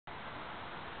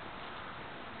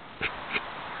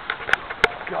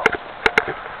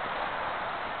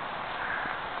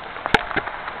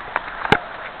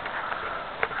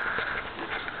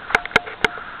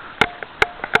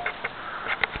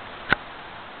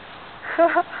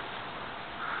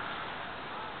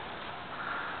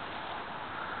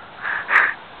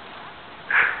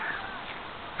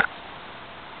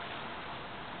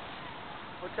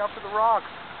Watch out for the rocks.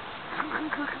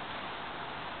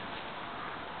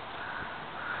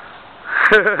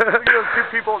 Look at those two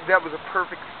people. That was a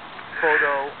perfect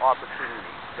photo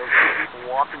opportunity. Those two people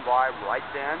walking by right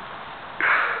then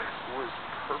was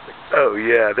perfect. Oh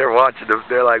yeah, they're watching them.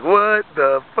 They're like, what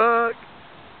the fuck?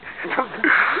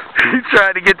 He's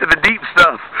trying to get to the deep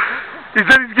stuff. He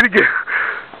said he's gonna get.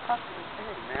 Hey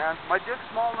man, my dick's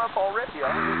small enough already.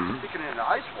 I don't need to stick it in the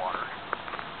ice water.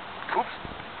 Oops.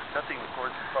 That thing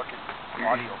records the fucking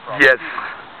audio problem. Yes.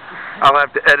 I'll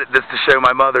have to edit this to show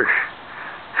my mother.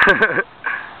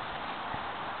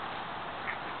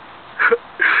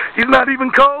 He's not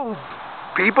even cold,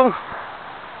 people.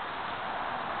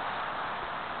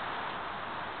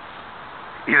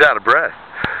 He's out of breath.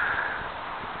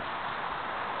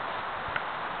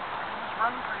 He's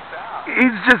running pretty fast.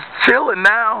 He's just chilling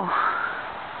now.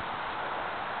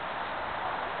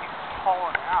 He's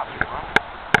hauling ass, bro.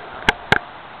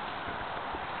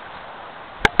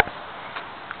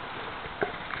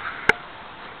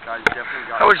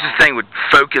 I wish this thing would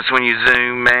focus when you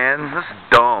zoom, man. This is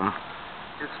dumb.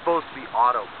 It's supposed to be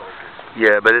autofocus.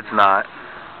 Yeah, but it's not.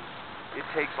 It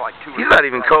takes like 2 or 3 He's not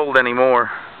even cold anymore.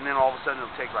 And then all of a sudden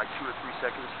it'll take like 2 or 3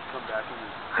 seconds to come back in.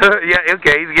 Yeah,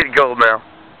 okay, he's getting cold now.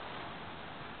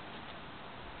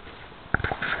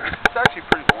 It's actually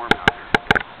pretty warm out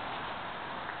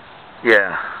here.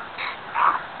 Yeah.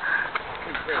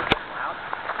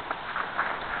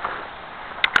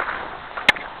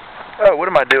 Oh, what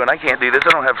am I doing? I can't do this. I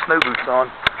don't have snow boots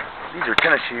on. These are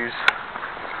tennis shoes.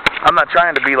 I'm not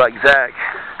trying to be like Zach.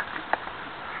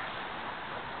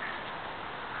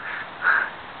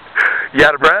 You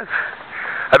out of breath?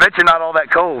 I bet you're not all that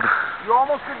cold. You're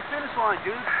almost to the finish line,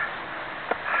 dude.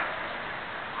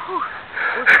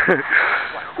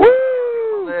 Woo!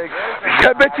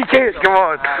 I bet you can't. Come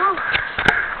on.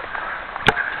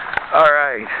 All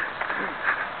right.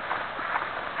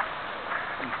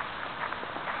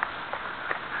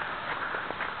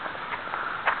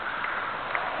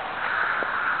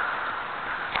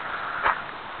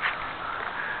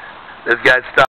 This guy's stopped.